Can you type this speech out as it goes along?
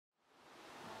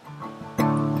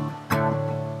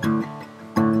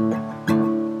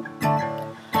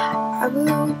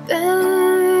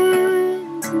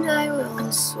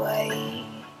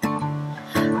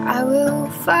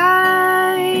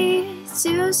fight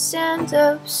to stand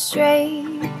up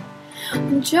straight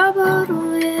when troubled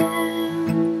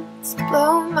winds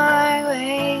blow my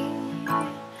way.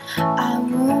 I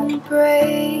won't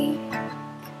break.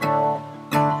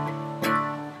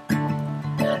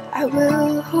 I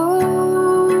will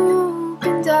hope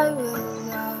and I will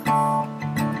love.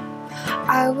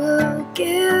 I will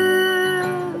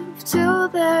give till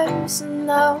there's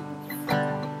enough.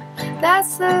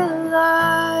 That's the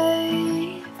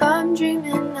life I'm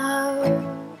dreaming of.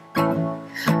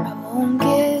 I won't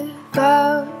give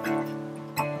up.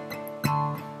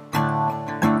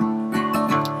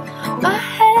 My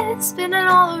head's spinning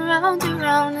all around and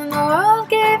round, and the world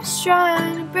keeps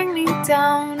trying to bring me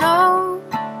down. Oh,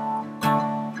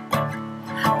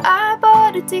 I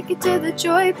bought a ticket to the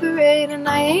joy parade, and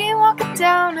I ain't walking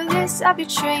down to this happy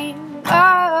train.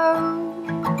 Oh,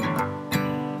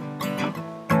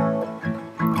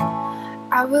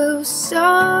 I will stumble,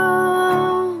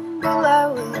 I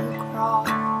will crawl,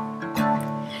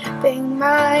 bang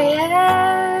my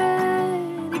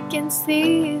head against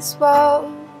these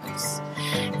walls.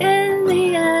 In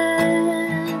the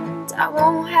end, I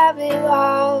won't have it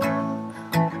all,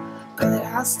 but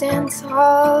I'll stand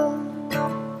tall.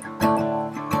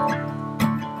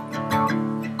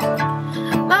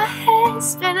 My head's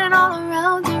spinning all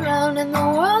around and round, and the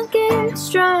world keeps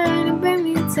trying to bring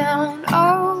me down.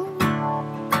 Oh,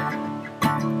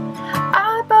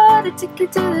 I bought a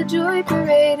ticket to the joy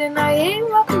parade, and I ain't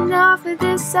walking off of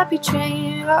this happy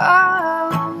train. Oh,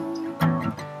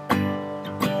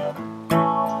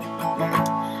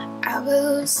 I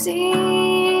will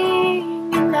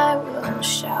sing and I will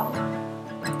shout.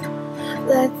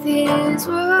 Let these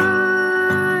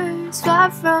words fly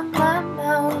from my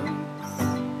mouth,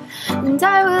 and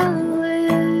I will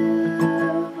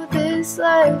live what this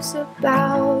life's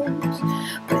about,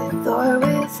 with or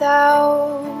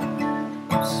without.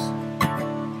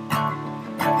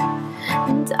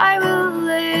 And I will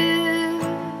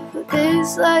live what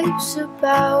this life's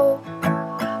about,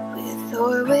 with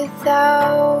or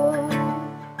without.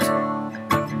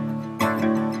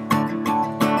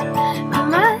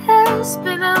 My head's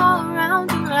spinning all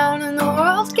around and round, and the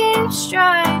world keeps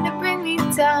trying to bring me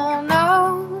down.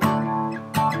 Oh,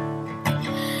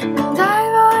 and I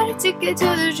bought a ticket to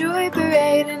the joy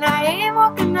parade, and I ain't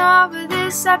walking off of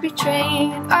this happy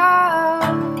train. Oh,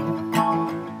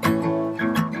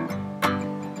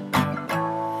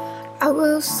 I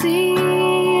will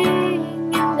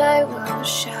sing and I will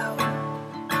shout.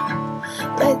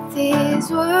 Let these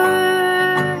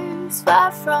words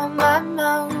fly from my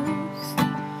mouth,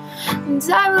 and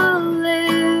I will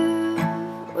live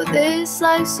what this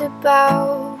life's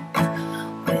about,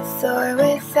 with or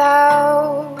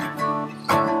without.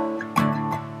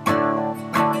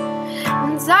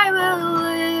 And I will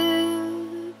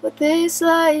live what this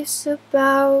life's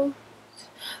about,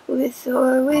 with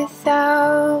or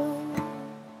without.